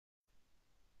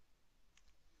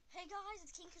Hey guys,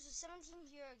 it's KingChris17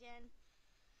 here again.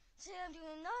 Today I'm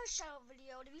doing another shout-out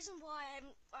video. The reason why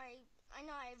I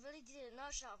know I really did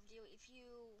another shout-out video if you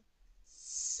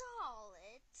saw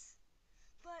it,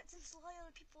 but since a lot of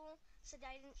other people said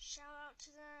I didn't shout out to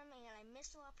them and I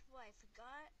missed a lot of people I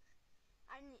forgot,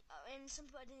 and some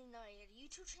people I didn't know I had a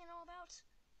YouTube channel about.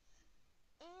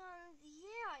 And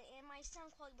yeah, and my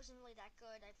sound quality wasn't really that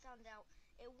good. I found out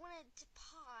it wanted to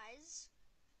pause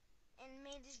and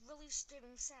made this really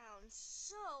disturbing sound,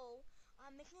 so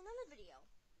I'm making another video.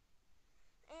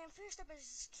 And first up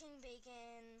is King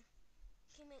Bacon,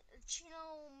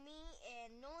 channel, me,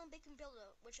 and Nolan Bacon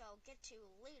Builder, which I'll get to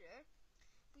later.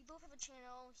 We both have a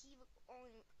channel. He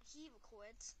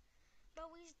records, but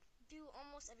we do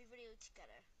almost every video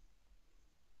together.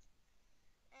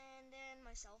 And then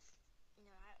myself,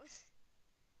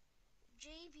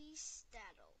 JB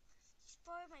Staddle. He's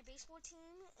part of my baseball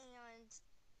team, and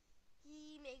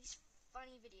he makes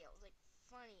funny videos, like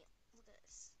funny. Look at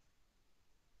this.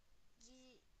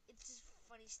 It's just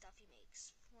funny stuff he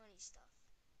makes. Funny stuff.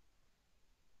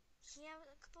 He has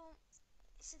a couple.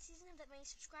 Since he doesn't have that many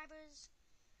subscribers,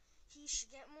 he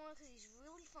should get more because he's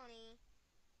really funny,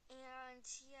 and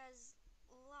he has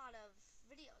a lot of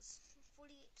videos.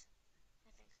 48,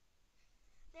 I think.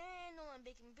 Then Nolan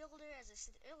Bacon Builder, as I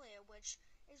said earlier, which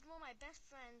is one of my best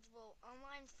friends, well,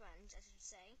 online friends, I should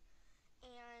say.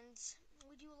 And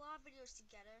we do a lot of videos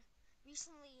together.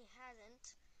 Recently he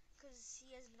hasn't, because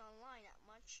he hasn't been online that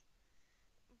much.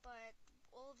 But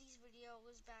all of these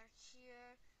videos back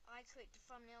here, I create the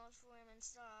thumbnails for him and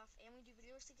stuff, and we do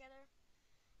videos together.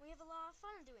 We have a lot of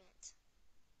fun doing it.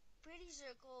 Brady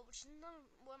Zirkle, which is one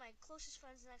of my closest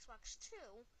friends in Xbox 2,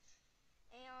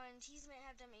 and he's may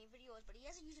have done many videos, but he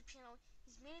has a YouTube channel.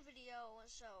 He's made a video,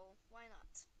 so why not?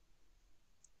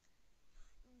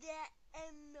 The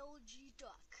MLG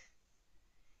Duck.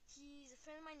 He's a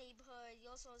friend of my neighborhood. He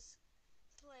also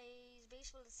plays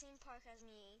baseball at the same park as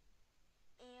me,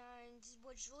 and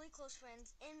we're really close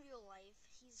friends in real life.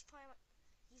 He's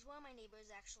one of my neighbors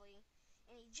actually,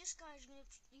 and he just got his new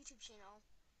YouTube channel,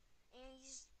 and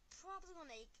he's probably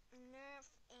gonna make Nerf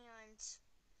and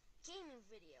gaming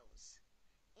videos.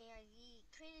 And he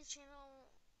created his channel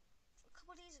a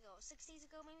couple days ago, 6 days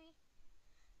ago maybe.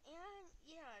 And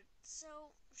yeah, so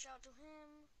shout out to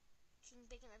him, King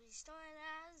Bacon as he started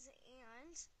as,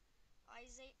 and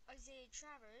Isaiah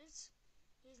Travers.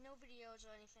 He has no videos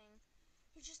or anything.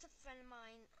 He's just a friend of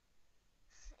mine,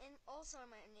 and also in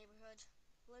my neighborhood.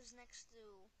 Lives next to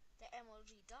the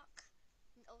MLG Duck,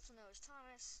 and also known as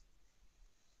Thomas.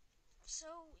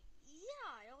 So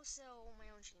yeah, I also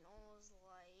my own channels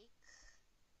like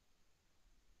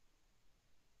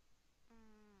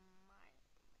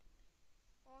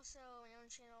my own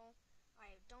channel.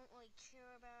 I don't really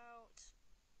care about.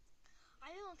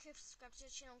 I don't care if you subscribe to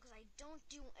this channel because I don't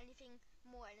do anything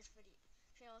more in this video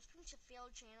channel. It's pretty much a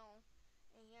failed channel.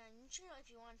 And yeah, you can check it out if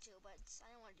you want to, but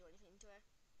I don't want to do anything to it.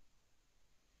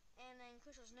 And then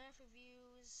Crystal's Nerf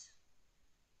reviews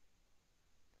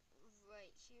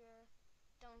right here.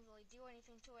 Don't really do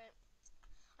anything to it.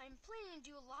 I'm planning to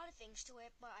do a lot of things to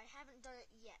it, but I haven't done it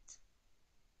yet.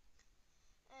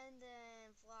 And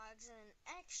then vlogs and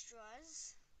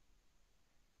extras.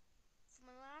 For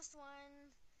my last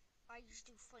one, I just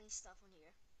do funny stuff on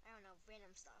here. I don't know,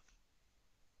 random stuff.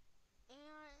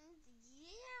 And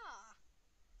yeah,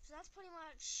 so that's pretty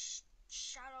much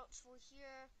shoutouts for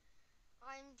here.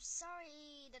 I'm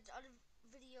sorry that the other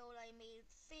video that I made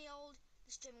failed,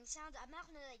 the streaming sound. I'm not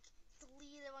gonna like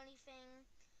delete it or anything.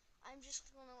 I'm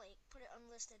just gonna like put it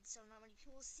unlisted so not many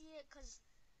people see it because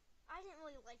I didn't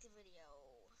really like the video.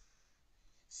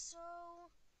 So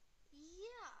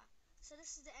yeah, so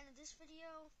this is the end of this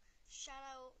video. Shout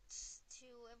out to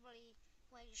everybody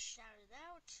who I just shouted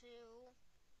out to.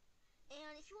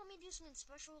 And if you want me to do something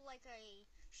special like a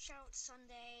shout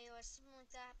Sunday or something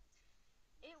like that,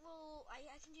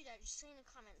 I can do that. Just say in the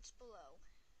comments below.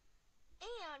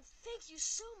 And thank you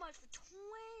so much for 20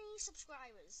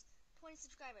 subscribers. 20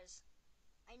 subscribers.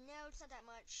 I know it's not that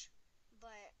much,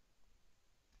 but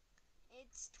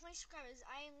it's 20 subscribers.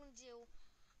 I am going to do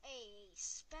a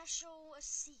special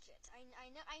secret.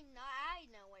 I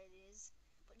know what it is,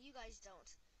 but you guys don't.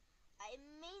 It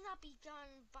may not be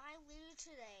done by later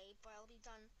today, but it'll be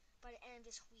done by the end of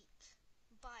this week.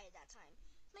 By that time.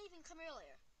 It may even come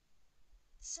earlier.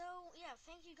 So, yeah,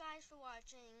 thank you guys for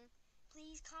watching.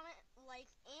 Please comment,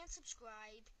 like, and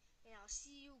subscribe, and I'll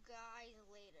see you guys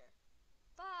later.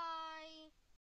 Bye!